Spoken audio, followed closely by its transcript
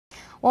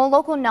Well, a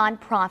local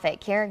nonprofit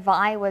caring for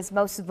Iowa's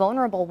most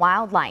vulnerable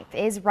wildlife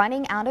is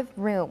running out of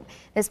room.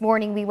 This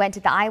morning we went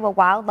to the Iowa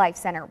Wildlife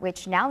Center,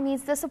 which now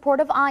needs the support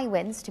of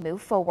Iowans to move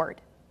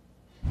forward.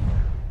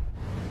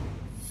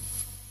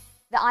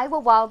 The Iowa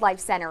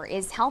Wildlife Center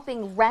is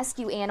helping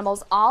rescue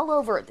animals all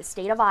over the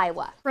state of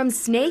Iowa. From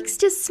snakes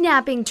to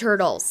snapping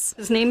turtles.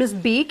 His name is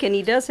Beak, and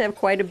he does have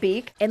quite a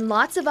beak. And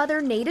lots of other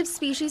native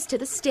species to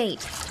the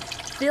state.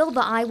 Fill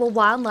the Iowa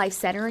Wildlife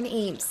Center in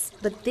Ames.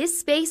 But this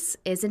space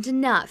isn't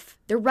enough.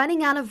 They're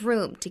running out of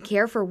room to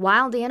care for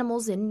wild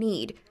animals in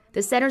need.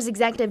 The center's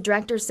executive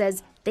director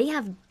says they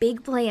have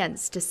big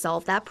plans to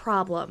solve that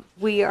problem.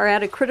 We are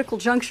at a critical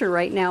juncture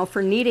right now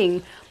for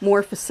needing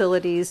more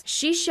facilities.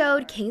 She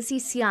showed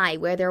KCCI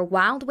where their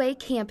Wildway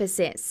campus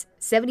is,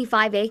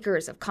 75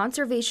 acres of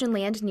conservation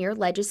land near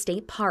Ledges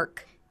State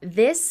Park.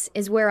 This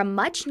is where a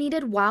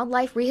much-needed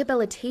wildlife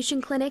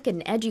rehabilitation clinic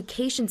and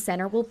education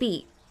center will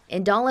be.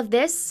 And all of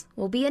this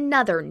will be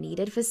another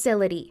needed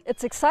facility.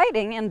 It's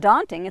exciting and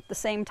daunting at the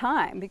same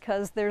time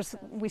because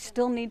we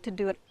still need to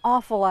do an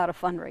awful lot of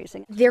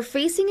fundraising. They're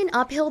facing an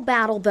uphill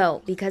battle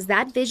though, because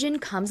that vision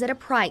comes at a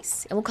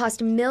price. It will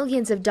cost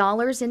millions of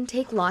dollars and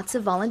take lots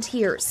of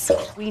volunteers.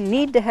 We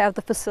need to have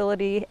the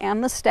facility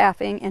and the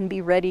staffing and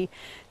be ready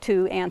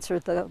to answer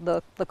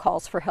the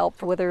calls for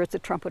help, whether it's a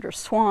trumpeter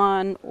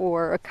swan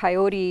or a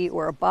coyote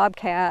or a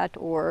bobcat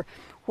or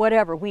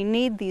whatever. We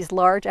need these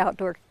large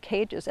outdoor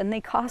cages, and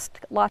they cost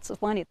lots of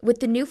money.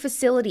 With the new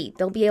facility,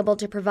 they'll be able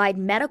to provide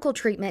medical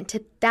treatment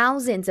to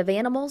thousands of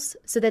animals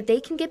so that they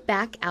can get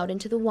back out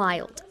into the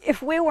wild.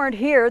 If we weren't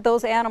here,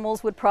 those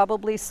animals would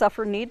probably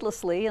suffer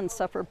needlessly and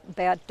suffer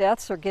bad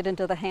deaths or get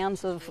into the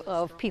hands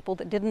of people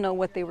that didn't know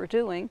what they were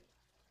doing.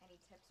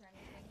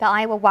 The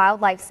Iowa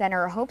Wildlife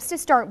Center hopes to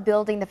start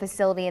building the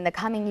facility in the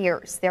coming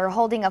years. They're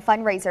holding a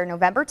fundraiser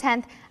November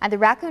 10th at the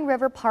Raccoon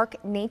River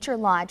Park Nature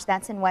Lodge.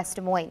 That's in West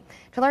Des Moines.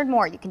 To learn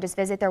more, you can just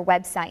visit their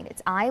website.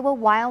 It's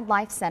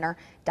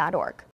iowawildlifecenter.org.